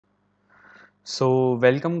So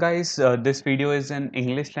welcome guys, this video is in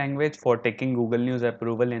English language for taking Google News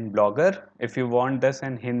approval in Blogger. If you want this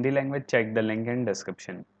in Hindi language, check the link in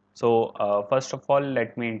description. So first of all,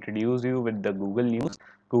 let me introduce you with the Google News.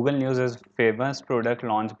 Google News is famous product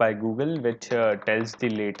launched by Google which tells the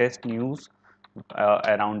latest news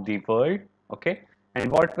around the world. Okay,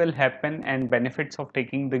 and what will happen and benefits of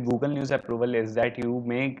taking the Google News approval is that you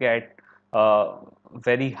may get a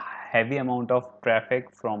very heavy amount of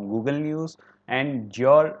traffic from Google News, and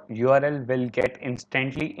your URL will get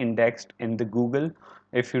instantly indexed in the Google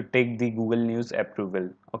if you take the Google News approval.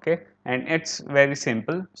 Okay, and it's very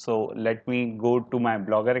simple. So let me go to my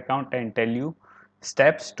Blogger account and tell you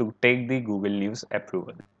steps to take the Google News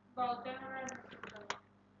approval.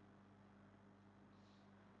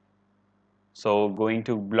 So going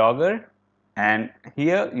to Blogger, and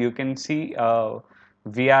here you can see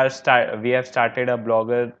we have started a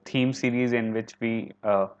Blogger theme series in which we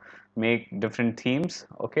make different themes,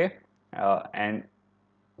 okay, and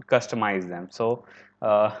customize them. So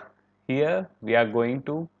uh, here we are going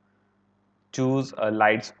to choose a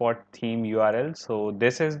Lightspot theme URL. So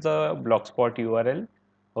this is the Blogspot URL,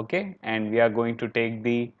 okay, and we are going to take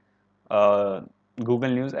the uh, Google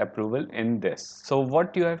News approval in this. So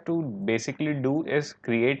what you have to basically do is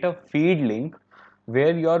create a feed link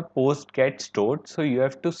where your post gets stored. So you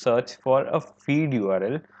have to search for a feed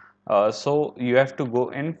URL. So you have to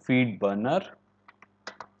go in feed burner.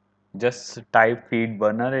 Just type feed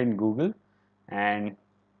burner in Google, and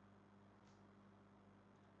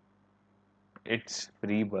it's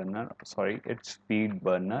free burner. Sorry, it's feed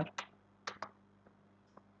burner.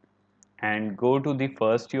 And go to the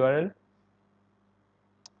first URL,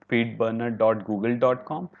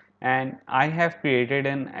 feedburner.google.com, and I have created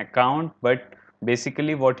an account, but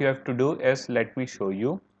basically what you have to do is, let me show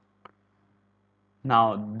you.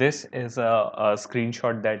 Now this is a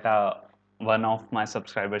screenshot that one of my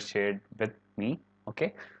subscribers shared with me.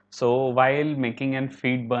 Okay, so while making an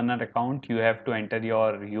feed burner account, you have to enter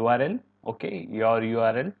your URL. Okay, your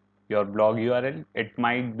URL, your blog URL. It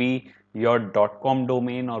might be your .com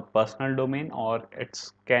domain or personal domain, or it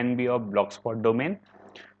can be a blogspot domain.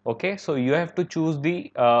 Okay, so you have to choose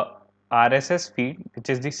the RSS feed,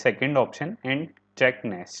 which is the second option, and check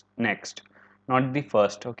next, not the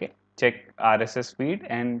first. Okay, check RSS feed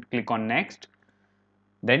and click on next.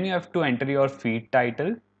 Then you have to enter your feed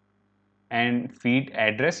title and feed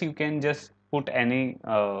address. You can just put any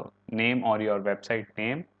name or your website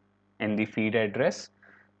name in the feed address.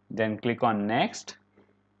 Then click on next.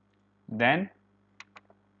 Then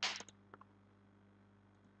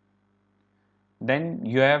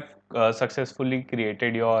you have successfully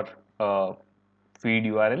created your feed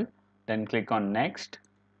URL. Then click on next,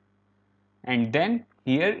 and then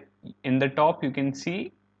here in the top you can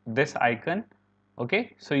see this icon.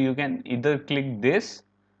 Okay, so you can either click this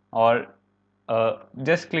or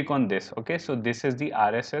just click on this. Okay, so this is the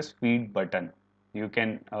RSS feed button. You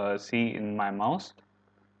can see in my mouse,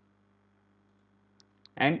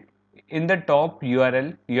 and in the top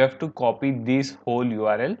URL you have to copy this whole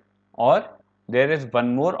URL, or there is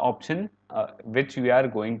one more option which we are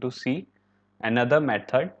going to see, another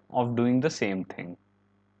method of doing the same thing.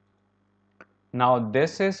 Now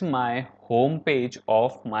this is my home page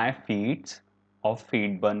of my feeds of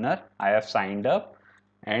FeedBurner. I have signed up,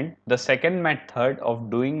 and the second method of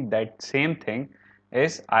doing that same thing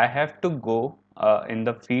is I have to go in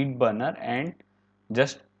the FeedBurner and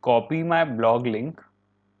just copy my blog link,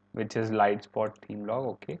 which is Lightspot theme blog,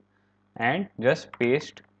 okay, and just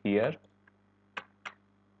paste here.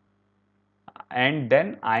 And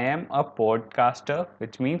then I am a podcaster,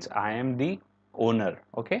 which means I am the owner.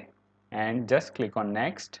 Okay, and just click on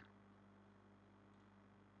next.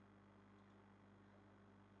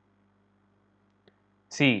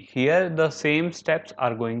 See, here the same steps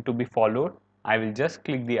are going to be followed. I will just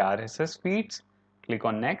click the RSS feeds, click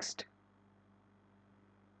on next.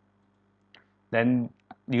 Then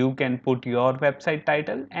you can put your website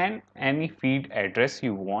title and any feed address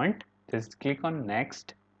you want. Just click on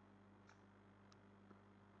next.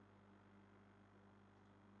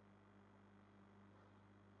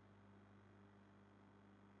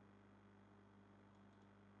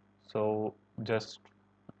 So just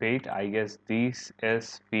wait, I guess this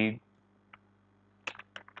is feed.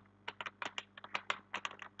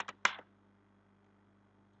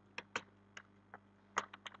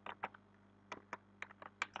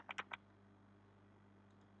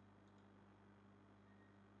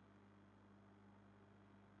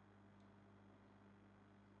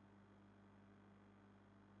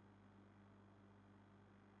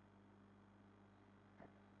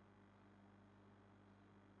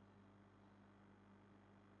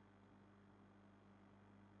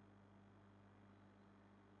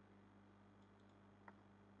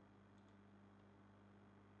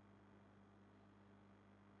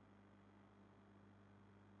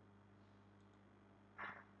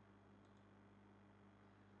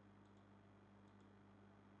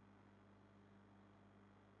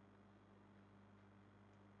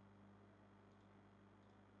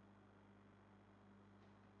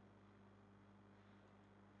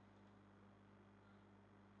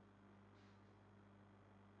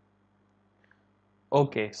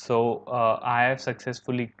 Okay, so I have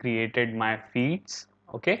successfully created my feeds.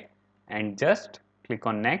 Okay, and just click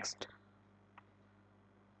on next,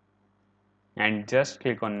 and just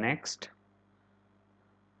click on next.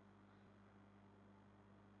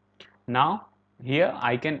 Now here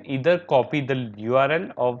I can either copy the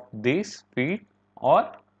URL of this feed,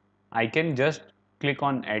 or I can just click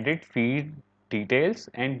on edit feed details,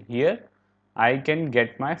 and here I can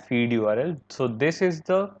get my feed URL. So this is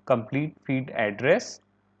the complete feed address,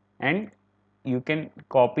 and you can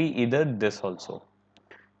copy either this also.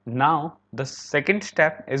 Now the second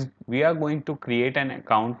step is we are going to create an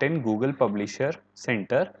account in Google Publisher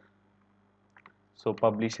Center. So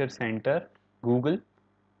Publisher Center Google.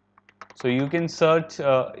 So you can search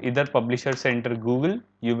either Publisher Center Google.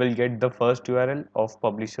 You will get the first URL of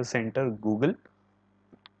Publisher Center Google.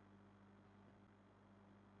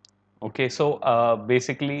 Okay, so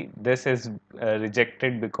basically this is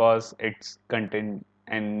rejected because it's content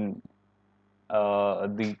and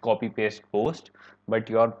the copy paste post, but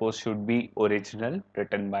your post should be original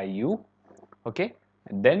written by you. Okay,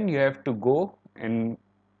 and then you have to go and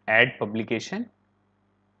add publication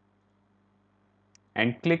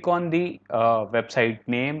and click on the website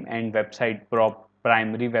name and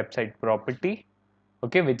primary website property,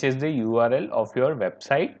 okay, which is the URL of your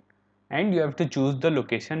website, and you have to choose the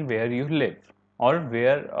location where you live, or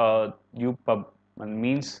where you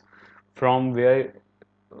means from where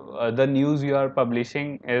the news you are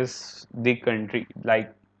publishing is the country.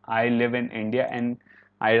 Like I live in India and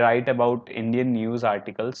I write about Indian news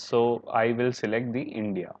articles, so I will select the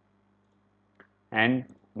India, and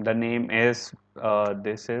the name is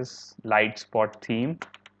this is light spot theme,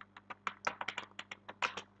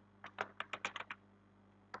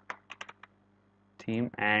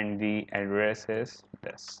 and the address is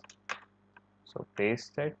this. So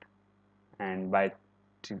paste it, and by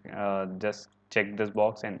just check this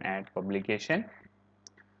box and add publication.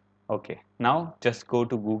 Okay, now just go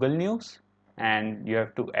to Google News and you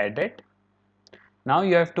have to edit. Now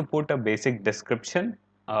you have to put a basic description.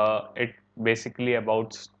 It basically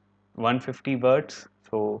about 150 words.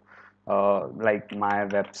 So like my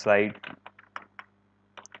website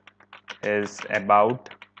is about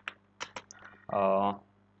uh,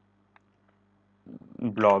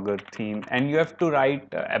 blogger theme, and you have to write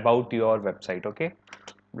about your website. Okay,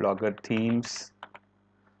 blogger themes.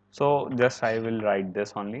 So just I will write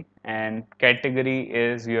this only, and category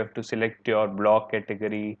is you have to select your blog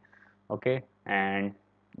category. Okay, and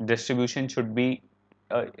distribution should be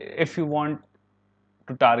if you want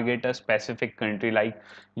to target a specific country, like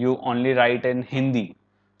you only write in Hindi,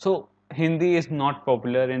 so Hindi is not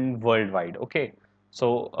popular in worldwide. Okay,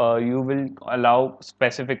 so you will allow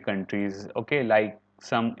specific countries, okay, like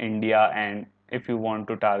some India, and if you want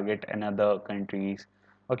to target another countries,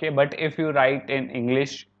 okay, but if you write in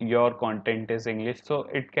English, your content is English, so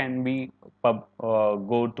it can be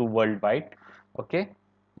go to worldwide. Okay,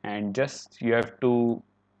 and just you have to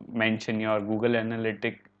mention your Google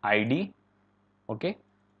Analytic ID. Okay,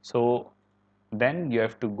 so then you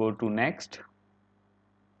have to go to next,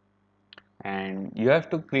 and you have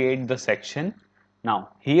to create the section. Now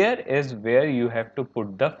here is where you have to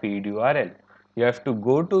put the feed URL. You have to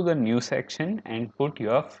go to the new section and put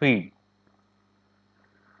your feed,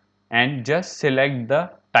 and just select the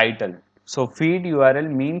title. So feed URL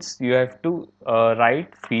means you have to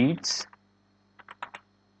write feeds,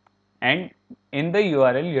 and in the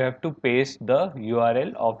URL you have to paste the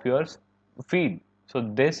URL of your feed. So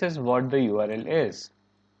this is what the URL is.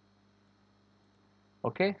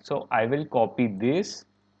 Okay, so I will copy this.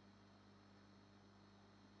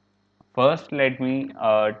 First let me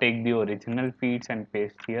take the original feeds and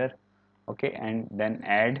paste here. Okay, and then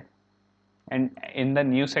add, and in the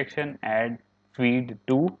new section add feed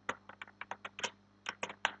 2,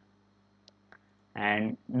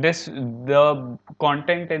 and this the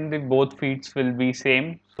content in the both feeds will be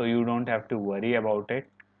same, so you don't have to worry about it.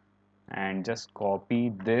 And just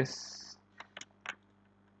copy this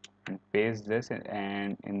and paste this,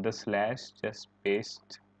 and in the slash just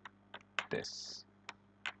paste this.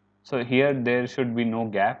 So here there should be no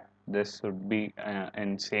gap, this should be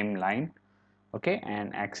in same line. Okay,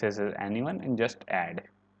 and access as anyone, and just add.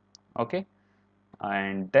 Okay,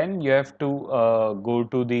 and then you have to go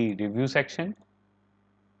to the review section,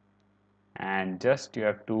 and just you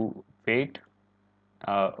have to wait.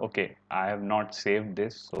 Okay, I have not saved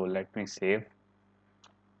this, so let me save.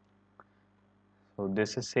 So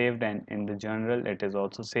this is saved, and in the general it is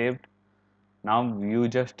also saved. Now you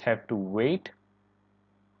just have to wait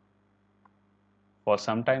for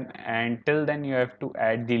some time, and till then you have to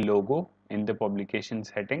add the logo in the publication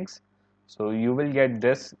settings. So you will get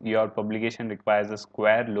this. Your publication requires a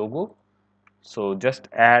square logo. So just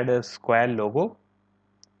add a square logo,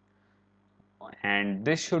 and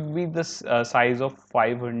this should be the size of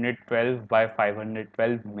 512 by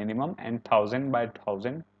 512 minimum and 1000 by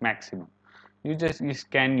 1000 maximum. You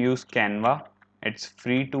can use Canva. It's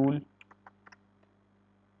free tool,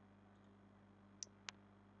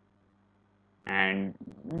 and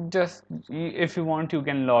just if you want you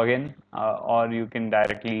can log in, or you can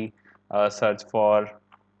directly search for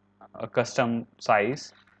a custom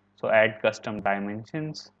size. So add custom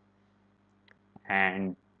dimensions,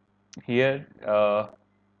 and here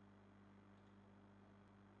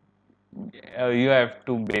you have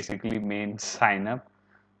to basically main sign up.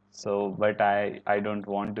 So but I don't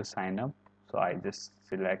want to sign up, so I just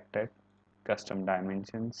selected custom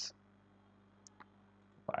dimensions.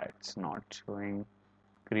 Why it's not showing?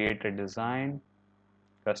 Create a design,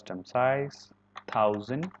 custom size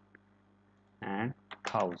 1000 and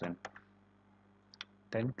 1000,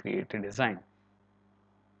 then create a design.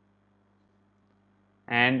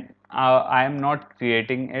 And I am not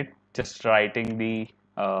creating it, just writing the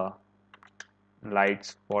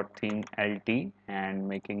lights for theme LT and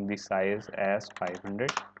making the size as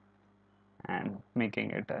 500 and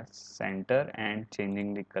making it as center and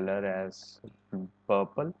changing the color as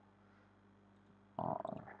purple,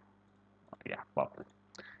 or yeah, purple,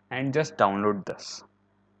 and just download this.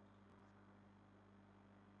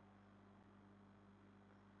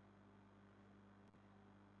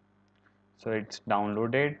 So it's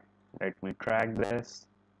downloaded. Let me track this.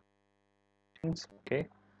 Okay,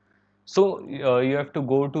 so you have to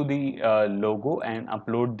go to the logo and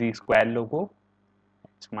upload the square logo.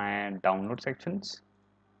 It's my download sections.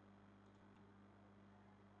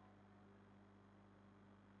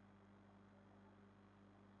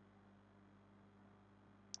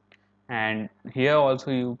 And here also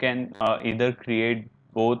you can either create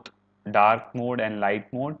both dark mode and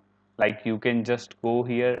light mode. Like you can just go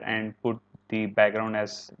here and put the background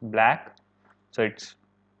as black, so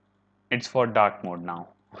it's for dark mode now.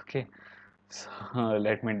 Okay, so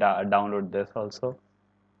let me download this also.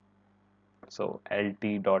 So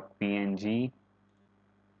lt.png,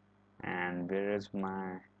 and where is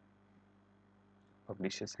my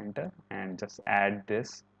publisher center, and just add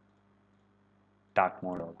this dark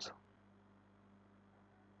mode also.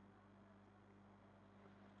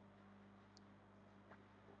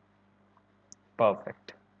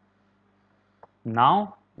 Perfect.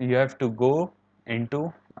 Now you have to go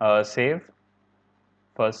into save.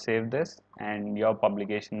 First save this, and your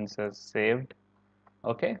publications is saved.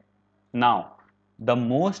 Okay, now the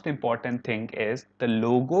most important thing is the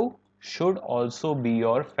logo should also be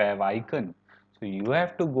your fav icon. So you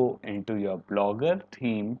have to go into your Blogger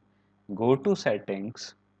theme, go to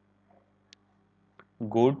settings,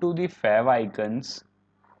 go to the fav icons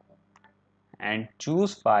and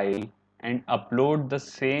choose file, and upload the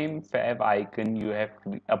same fav icon you have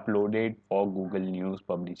uploaded for Google News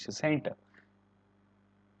Publisher Center,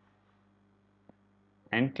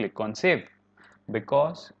 and click on save,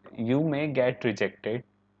 because you may get rejected.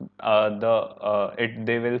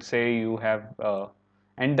 They will say you have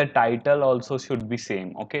and the title also should be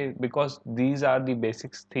same. Okay, because these are the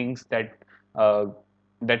basic things uh,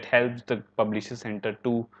 that helps the Publisher Center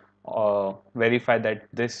to verify that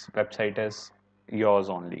this website is yours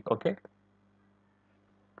only. Okay,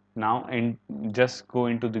 now and just go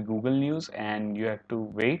into the Google News, and you have to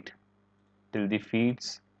wait till the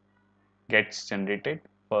feeds gets generated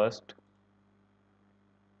first.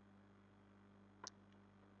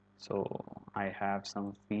 So I have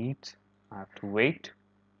some feeds. I have to wait.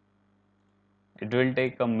 It will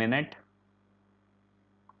take a minute.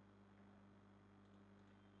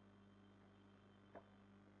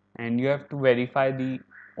 And you have to verify the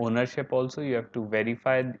ownership also. You have to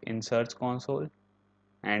verify in Search Console,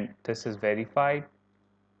 and this is verified.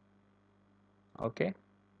 Okay,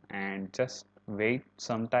 and just wait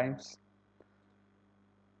sometimes.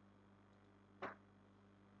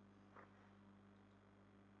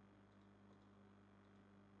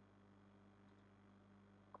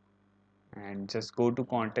 And just go to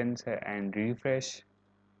contents and refresh.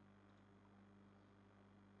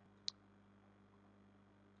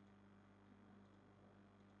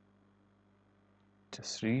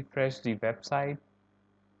 Just refresh the website.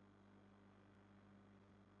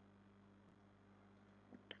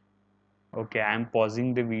 Okay, I'm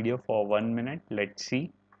pausing the video for 1 minute. Let's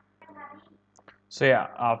see. So yeah,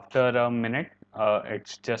 after a minute,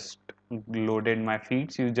 it's just loaded my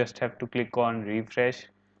feeds. You just have to click on refresh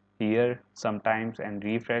here sometimes and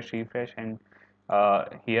refresh, and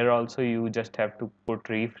Here also you just have to put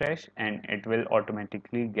refresh and it will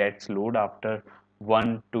automatically gets load after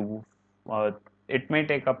 1 to uh, it may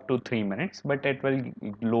take up to 3 minutes, but it will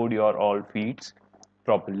load your all feeds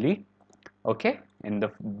properly. Okay, in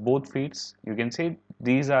the both feeds you can see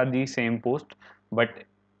these are the same post, but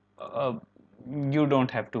uh, you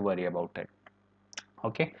don't have to worry about it.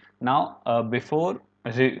 Okay, now before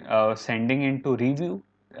sending into review,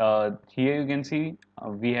 here you can see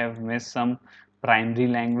we have missed some primary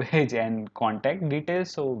language and contact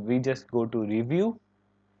details, so we just go to review,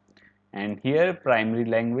 and here primary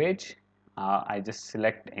language, I just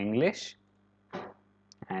select English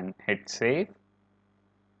and hit save.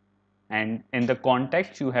 And in the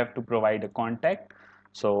context you have to provide a contact,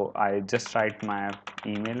 so I just write my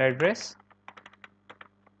email address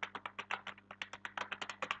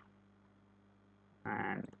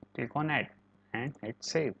and click on add and hit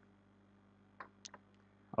save.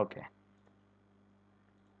 Okay,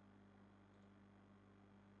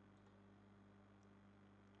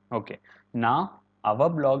 okay, now our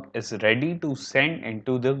blog is ready to send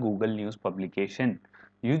into the Google News publication.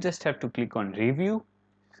 You just have to click on review,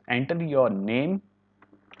 enter your name,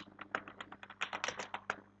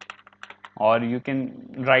 or you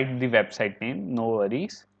can write the website name, no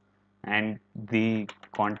worries, and the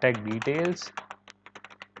contact details,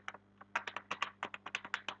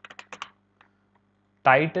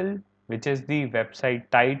 title, which is the website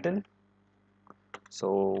title,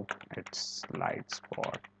 so it's light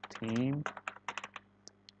spot theme,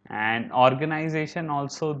 and organization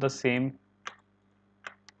also the same.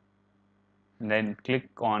 Then click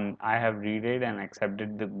on I have read it and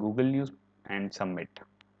accepted the Google News and submit.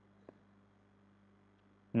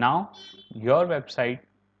 Now your website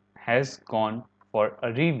has gone for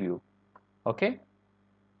a review. Okay,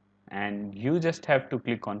 and you just have to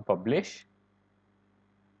click on publish.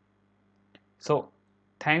 So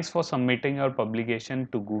thanks for submitting your publication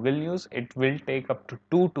to Google News. It will take up to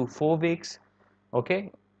 2 to 4 weeks.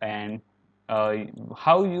 Okay, and uh,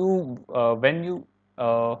 how you when you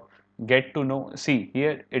uh, get to know, see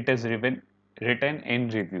here it is written in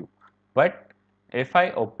review, but if I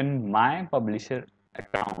open my publisher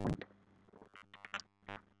account,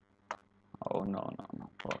 oh no,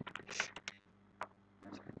 publish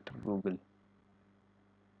Google.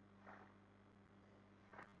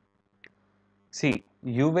 See,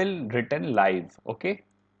 you will written live, okay,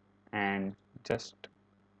 and just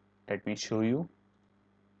let me show you.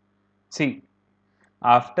 See,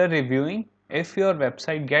 after reviewing, if your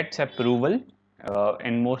website gets approval,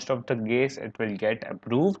 in most of the case it will get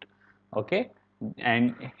approved. Okay,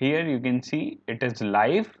 and here you can see it is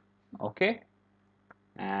live. Okay,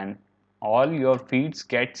 and all your feeds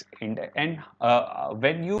gets in, and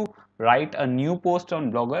when you write a new post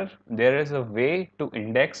on Blogger, there is a way to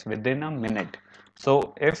index within a minute.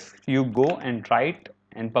 So if you go and write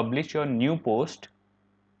and publish your new post,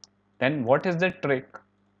 then what is the trick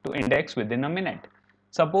to index within a minute?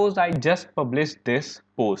 Suppose I just published this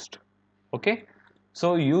post. Okay,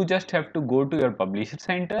 so you just have to go to your publisher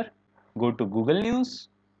center, go to Google News,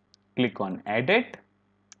 click on edit,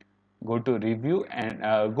 go to review, and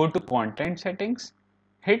go to content settings,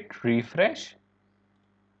 hit refresh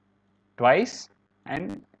twice,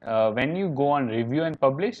 and when you go on review and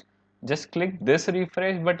publish, just click this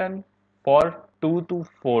refresh button for 2 to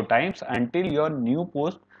 4 times until your new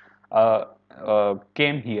post uh,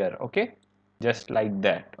 came here. Okay, just like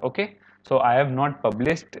that. Okay, so I have not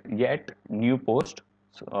published yet new post,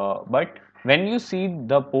 so, but when you see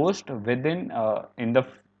the post within in the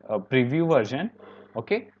preview version,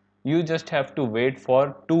 okay, you just have to wait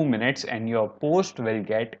for 2 minutes and your post will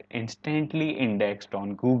get instantly indexed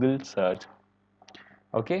on Google search.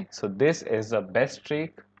 Okay, so this is the best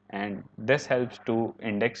trick and this helps to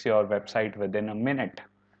index your website within a minute.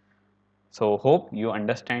 So hope you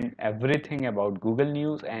understand everything about Google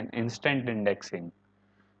News and instant indexing.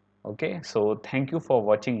 Okay, so thank you for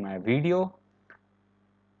watching my video.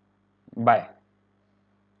 Bye.